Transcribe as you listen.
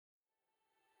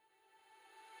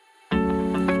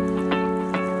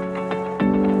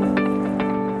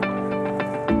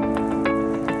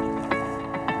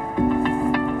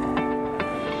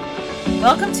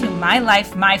Welcome to My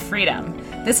Life, My Freedom.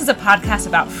 This is a podcast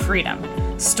about freedom.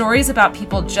 Stories about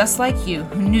people just like you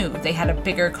who knew they had a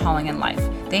bigger calling in life.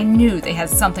 They knew they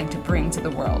had something to bring to the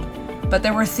world. But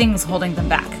there were things holding them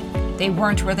back. They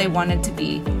weren't where they wanted to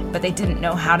be, but they didn't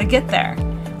know how to get there.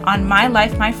 On My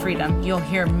Life, My Freedom, you'll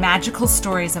hear magical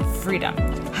stories of freedom,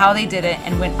 how they did it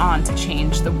and went on to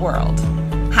change the world.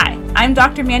 Hi, I'm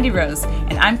Dr. Mandi Rose,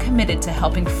 and I'm committed to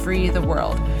helping free the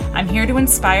world. I'm here to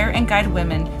inspire and guide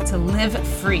women to live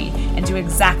free and do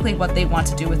exactly what they want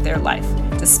to do with their life,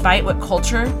 despite what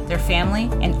culture, their family,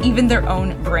 and even their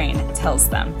own brain tells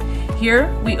them.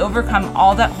 Here, we overcome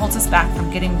all that holds us back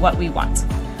from getting what we want.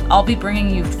 I'll be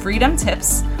bringing you freedom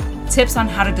tips on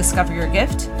how to discover your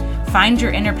gift, find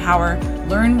your inner power,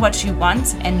 learn what you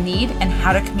want and need, and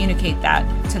how to communicate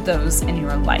that to those in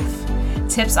your life.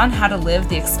 Tips on how to live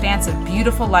the expansive,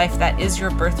 beautiful life that is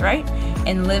your birthright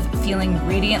and live feeling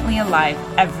radiantly alive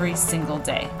every single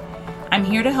day. I'm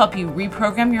here to help you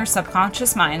reprogram your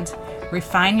subconscious mind,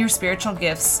 refine your spiritual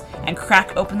gifts, and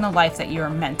crack open the life that you are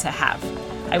meant to have.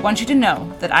 I want you to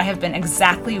know that I have been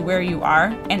exactly where you are,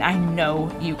 and I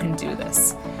know you can do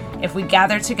this. If we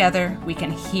gather together, we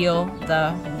can heal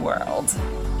the world.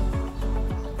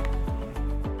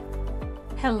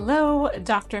 Hello,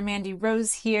 Dr. Mandi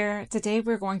Rose here. Today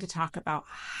we're going to talk about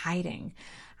hiding.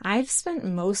 I've spent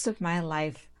most of my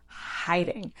life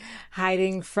hiding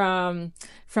from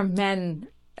men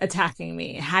attacking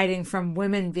me, hiding from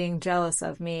women being jealous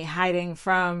of me, hiding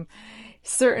from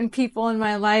certain people in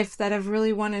my life that have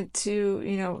really wanted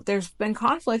to, there's been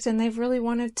conflict and they've really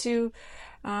wanted to,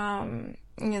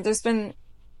 there's been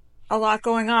a lot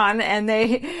going on, and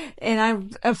I'm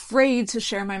afraid to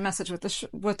share my message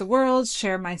with the world,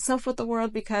 share myself with the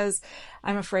world, because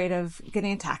I'm afraid of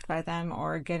getting attacked by them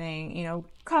or getting,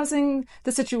 causing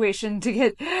the situation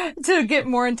to get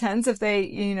more intense if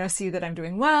they, see that I'm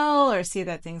doing well or see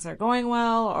that things are going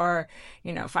well, or,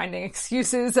 finding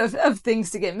excuses of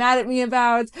things to get mad at me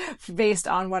about based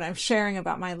on what I'm sharing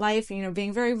about my life,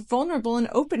 being very vulnerable and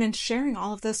open and sharing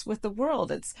all of this with the world.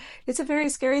 It's a very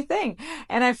scary thing.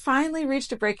 And I finally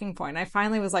reached a breaking point. I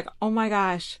finally was like, oh my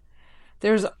gosh,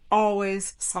 there's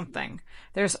always something.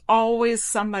 There's always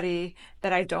somebody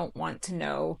that I don't want to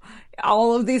know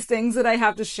all of these things that I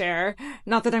have to share.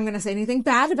 Not that I'm going to say anything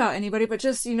bad about anybody, but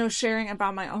just, sharing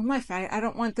about my own life. I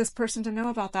don't want this person to know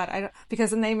about that.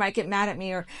 Because then they might get mad at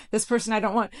me, or this person, I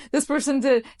don't want this person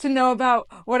to know about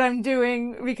what I'm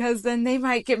doing, because then they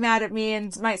might get mad at me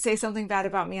and might say something bad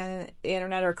about me on the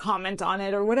internet or comment on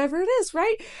it or whatever it is,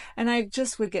 right? And I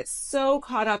just would get so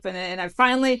caught up in it. And I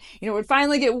finally, would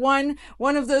finally get one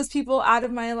of those people out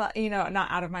of my life,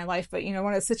 not out of my life, but,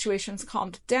 one of the situations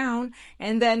calmed down,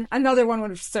 and then another one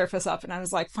would surface up. And I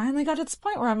was like, finally got to this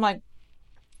point where I'm like,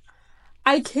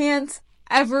 I can't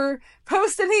ever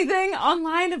post anything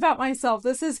online about myself.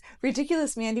 This is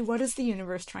ridiculous, Mandi. What is the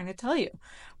universe trying to tell you?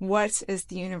 What is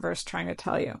the universe trying to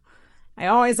tell you? I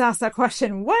always ask that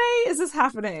question. Why is this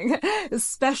happening?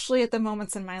 Especially at the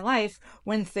moments in my life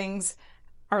when things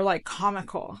are like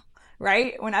comical,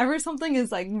 right? Whenever something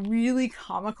is like really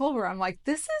comical, where I'm like,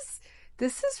 this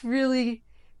is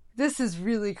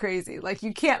really crazy. Like,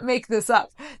 you can't make this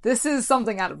up. This is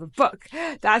something out of a book.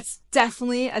 That's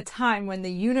definitely a time when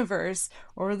the universe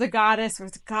or the goddess or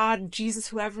the God, Jesus,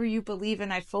 whoever you believe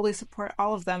in, I fully support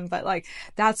all of them. But like,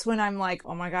 that's when I'm like,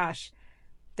 oh my gosh,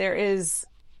 there is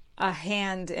a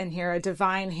hand in here, a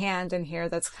divine hand in here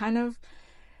that's kind of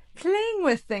playing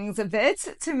with things a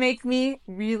bit to make me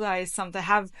realize something.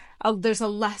 There's a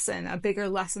lesson, a bigger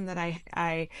lesson that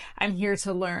I'm here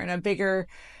to learn, a bigger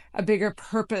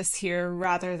purpose here,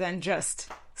 rather than just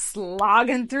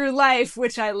slogging through life,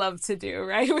 which I love to do,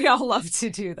 right? We all love to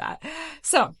do that.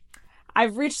 So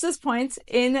I've reached this point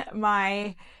in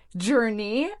my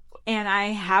journey, and I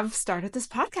have started this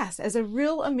podcast as a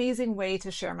real amazing way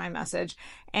to share my message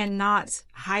and not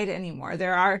hide anymore.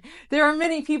 There are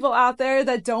many people out there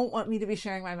that don't want me to be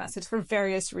sharing my message for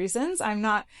various reasons. I'm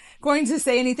not going to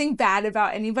say anything bad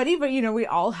about anybody, but we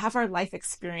all have our life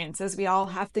experiences. We all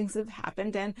have things that have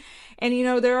happened, and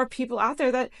there are people out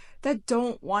there that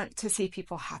don't want to see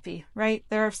people happy, right?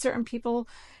 There are certain people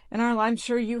in our life. I'm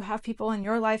sure you have people in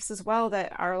your lives as well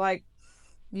that are like,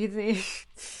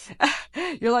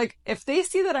 you're like, if they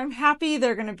see that I'm happy,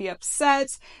 they're going to be upset.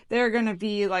 They're going to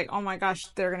be like, oh my gosh,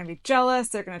 they're going to be jealous.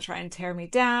 They're going to try and tear me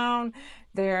down.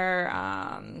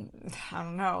 I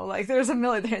don't know, like there's a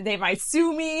million, they might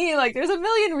sue me. Like there's a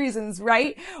million reasons,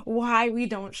 right? Why we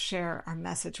don't share our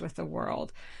message with the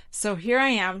world. So here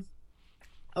I am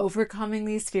overcoming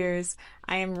these fears,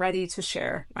 I am ready to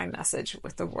share my message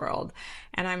with the world.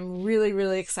 And I'm really,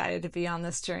 really excited to be on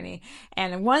this journey.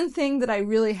 And one thing that I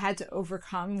really had to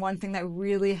overcome, one thing that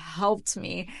really helped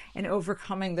me in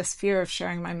overcoming this fear of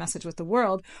sharing my message with the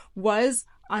world was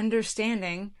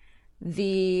understanding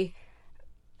the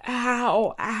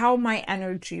how my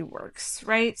energy works,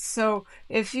 right? So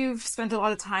if you've spent a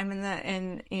lot of time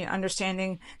in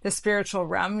understanding the spiritual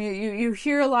realm, you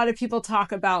hear a lot of people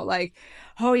talk about like,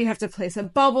 oh, you have to place a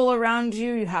bubble around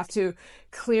you, you have to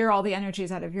clear all the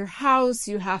energies out of your house,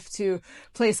 you have to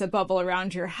place a bubble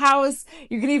around your house.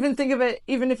 You can even think of it,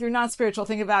 even if you're not spiritual,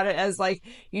 think about it as like,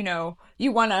 you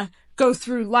want to go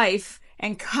through life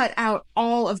and cut out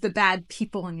all of the bad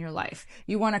people in your life.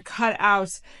 You want to cut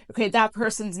out, okay, that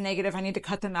person's negative. I need to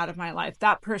cut them out of my life.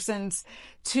 That person's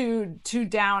too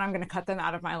down. I'm going to cut them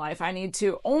out of my life. I need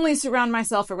to only surround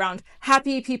myself around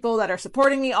happy people that are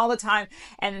supporting me all the time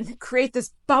and create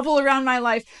this bubble around my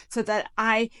life so that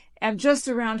I am just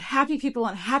around happy people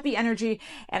and happy energy.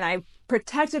 And I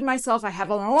protected myself. I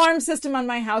have an alarm system on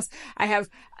my house. I have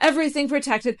everything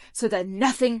protected so that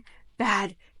nothing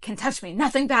bad can touch me.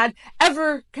 Nothing bad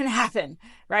ever can happen,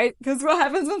 right? Because what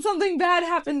happens when something bad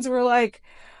happens, we're like,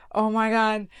 oh my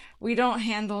God, we don't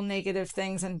handle negative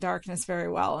things and darkness very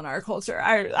well in our culture.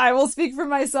 I will speak for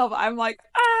myself. I'm like,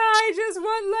 I just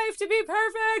want life to be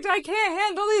perfect. I can't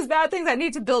handle these bad things. I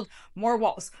need to build more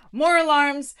walls, more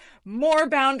alarms, more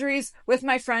boundaries with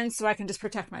my friends so I can just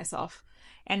protect myself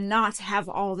and not have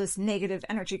all this negative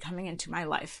energy coming into my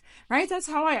life, right? That's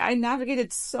how I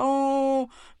navigated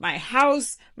my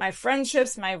house, my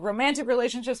friendships, my romantic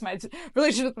relationships, my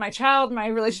relationship with my child, my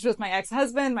relationship with my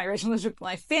ex-husband, my relationship with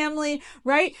my family,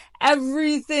 right?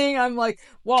 Everything. I'm like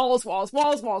walls, walls,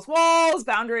 walls, walls, walls,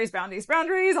 boundaries, boundaries,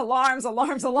 boundaries, alarms,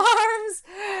 alarms, alarms.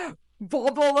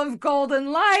 Bubble of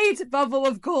golden light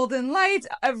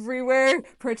everywhere,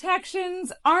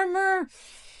 protections, armor.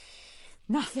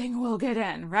 Nothing will get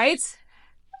in, right?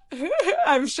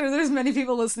 I'm sure there's many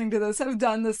people listening to this have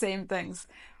done the same things.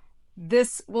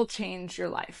 This will change your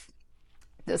life.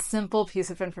 This simple piece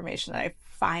of information that I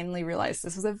finally realized,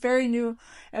 this was a very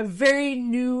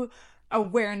new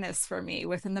awareness for me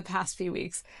within the past few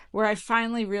weeks, where I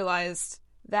finally realized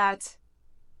that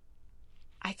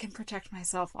I can protect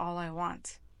myself all I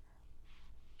want,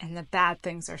 and the bad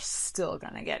things are still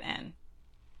going to get in.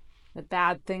 The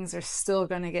bad things are still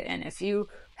going to get in. If you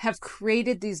have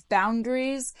created these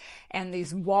boundaries and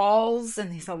these walls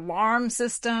and these alarm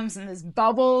systems and these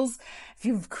bubbles, if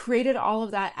you've created all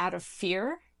of that out of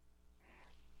fear,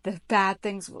 the bad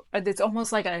things, it's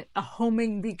almost like a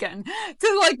homing beacon.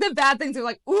 So like the bad things are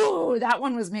like, ooh, that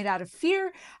one was made out of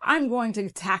fear. I'm going to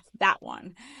attack that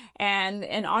one.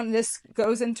 And on this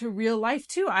goes into real life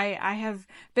too. I have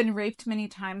been raped many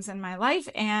times in my life,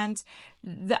 and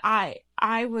I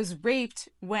was raped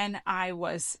when I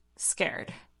was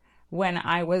scared, when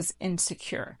I was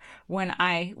insecure, when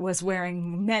I was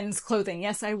wearing men's clothing.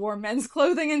 Yes, I wore men's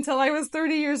clothing until I was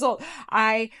 30 years old.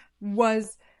 I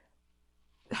was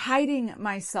hiding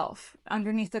myself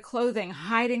underneath the clothing,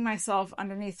 hiding myself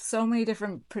underneath so many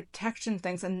different protection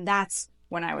things. And that's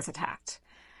when I was attacked.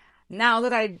 Now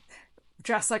that I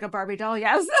dress like a Barbie doll,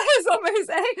 yes, some may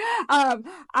say,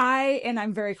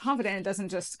 I'm very confident. It doesn't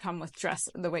just come with dress,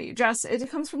 the way you dress. It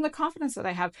comes from the confidence that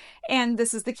I have. And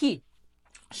this is the key,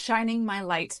 shining my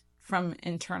light from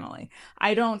internally.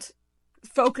 I don't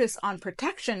focus on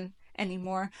protection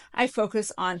anymore. I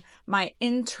focus on my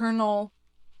internal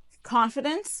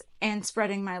confidence and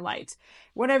spreading my light.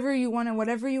 Whatever you want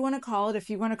to call it. If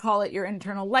you want to call it your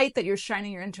internal light, that you're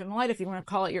shining your internal light. If you want to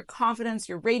call it your confidence,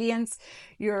 your radiance,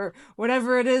 your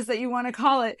whatever it is that you want to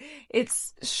call it,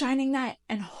 it's shining that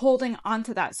and holding on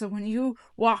to that. So when you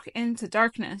walk into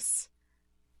darkness,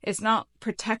 it's not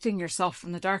protecting yourself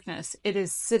from the darkness. It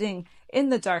is sitting in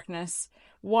the darkness,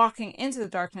 walking into the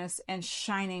darkness and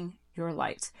shining your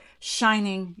light,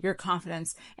 shining your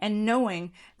confidence, and knowing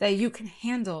that you can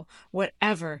handle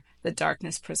whatever the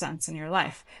darkness presents in your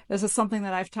life. This is something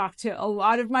that I've talked to a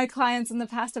lot of my clients in the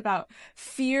past about.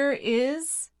 Fear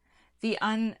is the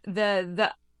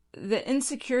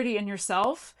insecurity in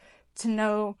yourself to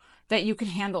know that you can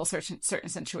handle certain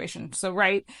situations. So,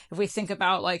 right, if we think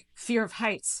about like fear of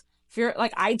heights,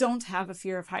 like I don't have a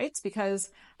fear of heights because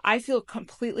I feel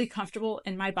completely comfortable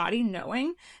in my body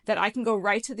knowing that I can go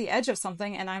right to the edge of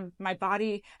something and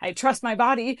I trust my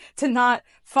body to not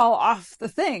fall off the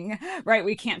thing, right?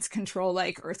 We can't control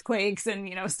like earthquakes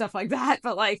and, stuff like that.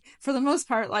 But like for the most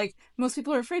part, like most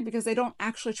people are afraid because they don't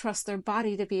actually trust their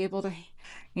body to be able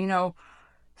to,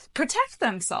 protect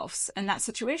themselves in that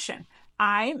situation.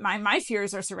 my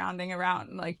fears are surrounding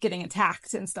around like getting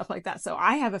attacked and stuff like that. So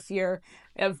I have a fear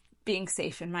of being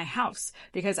safe in my house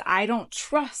because I don't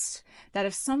trust that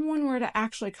if someone were to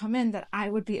actually come in, that I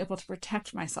would be able to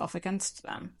protect myself against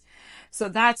them. So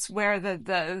that's where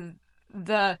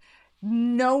the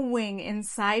knowing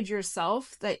inside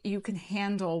yourself that you can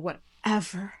handle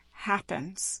whatever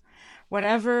happens,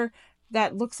 whatever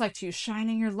that looks like to you,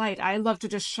 shining your light. I love to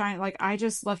just shine, like I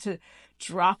just love to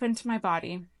drop into my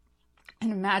body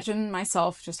and imagine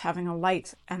myself just having a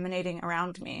light emanating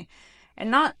around me and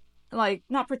not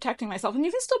protecting myself. And you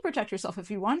can still protect yourself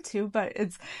if you want to, but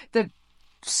it's the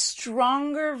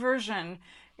stronger version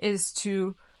is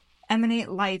to emanate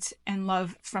light and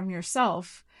love from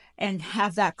yourself and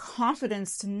have that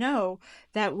confidence to know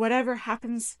that whatever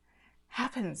happens,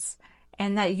 happens,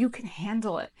 and that you can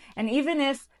handle it. And even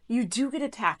if you do get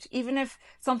attacked, even if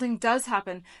something does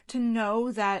happen, to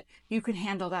know that you can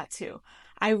handle that too.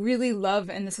 I really love,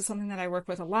 and this is something that I work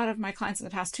with a lot of my clients in the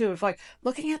past too, of like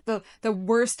looking at the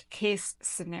worst case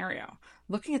scenario.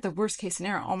 Looking at the worst case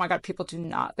scenario. Oh my God, people do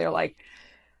not. They're like,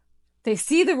 they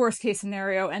see the worst case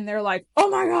scenario and they're like, oh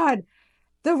my God,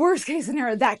 the worst case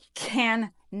scenario, that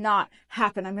cannot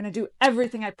happen. I'm going to do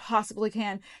everything I possibly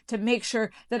can to make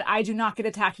sure that I do not get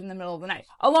attacked in the middle of the night.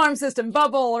 Alarm system,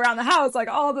 bubble around the house, like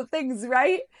all the things,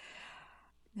 right?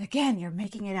 Again, you're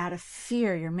making it out of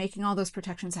fear. You're making all those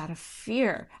protections out of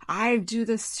fear. I do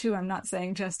this too. I'm not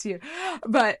saying just you.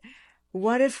 But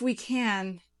what if we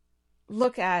can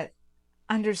look at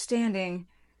understanding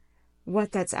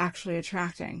what that's actually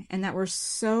attracting, and that we're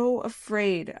so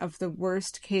afraid of the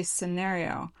worst case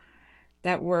scenario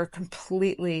that we're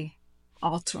completely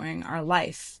altering our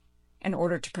life in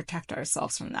order to protect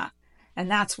ourselves from that.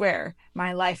 And that's where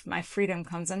my life, my freedom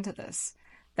comes into this.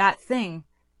 That thing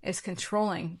is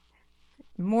controlling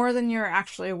more than you're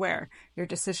actually aware. Your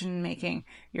decision making,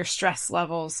 your stress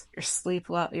levels, your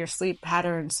sleep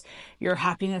patterns, your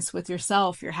happiness with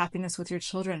yourself, your happiness with your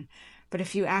children. But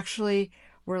if you actually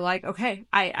were like, okay,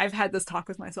 I've had this talk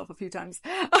with myself a few times.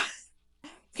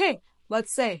 Okay,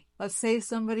 let's say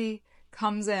somebody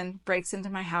comes in, breaks into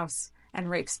my house, and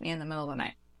rapes me in the middle of the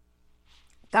night.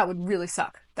 That would really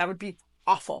suck. That would be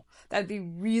awful. That would be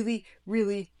really,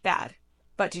 really bad.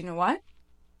 But do you know what?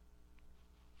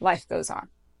 Life goes on.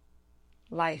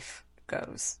 Life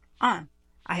goes on.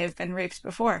 I have been raped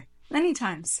before, many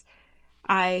times.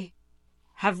 I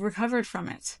have recovered from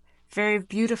it very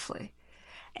beautifully.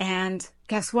 And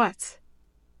guess what?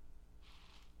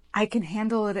 I can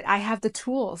handle it. I have the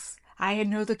tools. I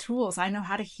know the tools. I know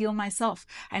how to heal myself.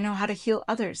 I know how to heal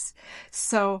others.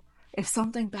 So if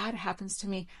something bad happens to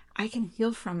me, I can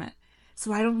heal from it.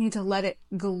 So I don't need to let it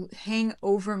hang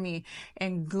over me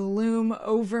and gloom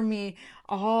over me.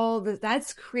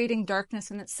 That's creating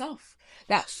darkness in itself.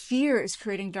 That fear is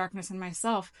creating darkness in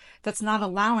myself that's not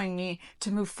allowing me to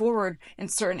move forward in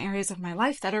certain areas of my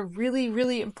life that are really,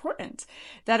 really important,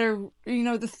 that are,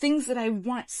 the things that I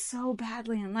want so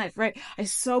badly in life, right? I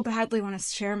so badly want to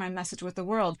share my message with the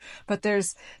world, but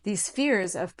there's these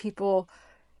fears of people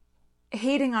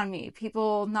hating on me,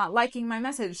 people not liking my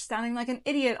message, sounding like an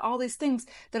idiot, all these things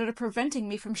that are preventing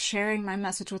me from sharing my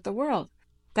message with the world.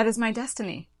 That is my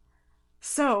destiny.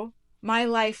 So my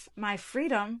life, my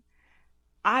freedom,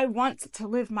 I want to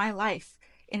live my life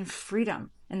in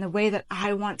freedom, in the way that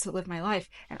I want to live my life.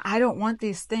 And I don't want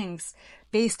these things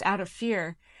based out of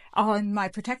fear on my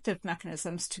protective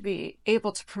mechanisms to be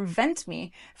able to prevent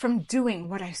me from doing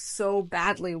what I so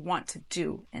badly want to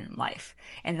do in life.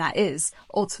 And that is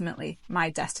ultimately my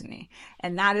destiny.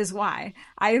 And that is why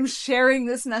I am sharing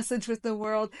this message with the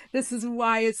world. This is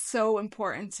why it's so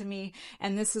important to me.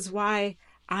 And this is why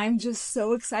I'm just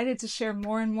so excited to share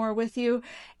more and more with you,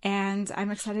 and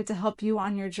I'm excited to help you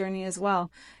on your journey as well.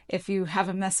 If you have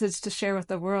a message to share with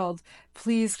the world,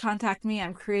 please contact me.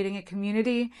 I'm creating a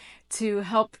community to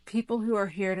help people who are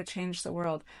here to change the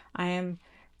world.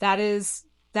 That is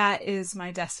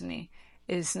my destiny,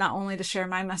 is not only to share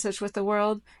my message with the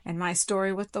world and my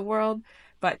story with the world,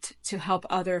 but to help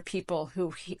other people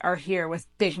who are here with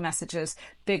big messages,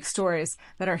 big stories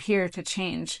that are here to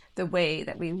change the way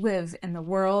that we live in the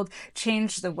world,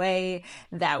 change the way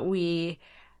that we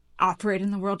operate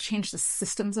in the world, change the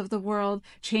systems of the world,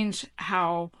 change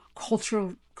how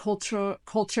culture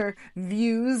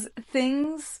views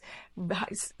things,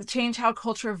 change how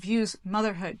culture views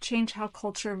motherhood, change how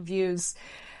culture views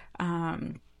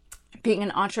being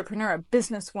an entrepreneur, a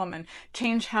businesswoman,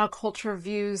 change how culture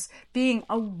views being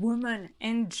a woman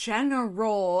in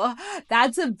general.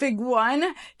 That's a big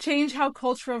one. Change how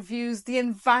culture views the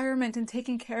environment and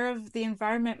taking care of the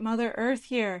environment, Mother Earth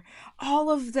here.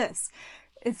 All of this.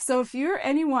 If you're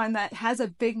anyone that has a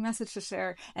big message to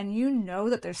share and you know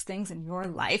that there's things in your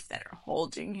life that are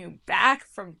holding you back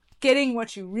from getting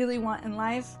what you really want in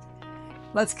life,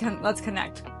 let's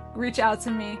connect. Reach out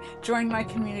to me, join my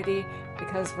community,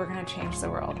 because we're going to change the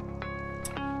world.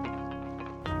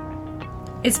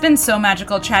 It's been so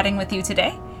magical chatting with you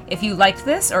today. If you liked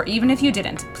this, or even if you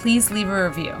didn't, please leave a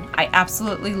review. I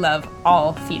absolutely love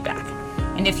all feedback.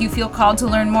 And if you feel called to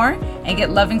learn more and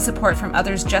get loving support from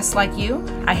others just like you,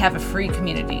 I have a free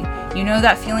community. You know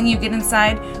that feeling you get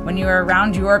inside when you are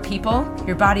around your people?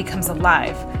 Your body comes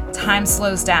alive, time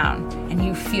slows down, and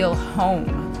you feel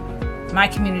home. My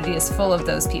community is full of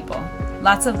those people.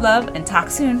 Lots of love and talk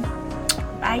soon.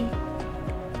 Bye.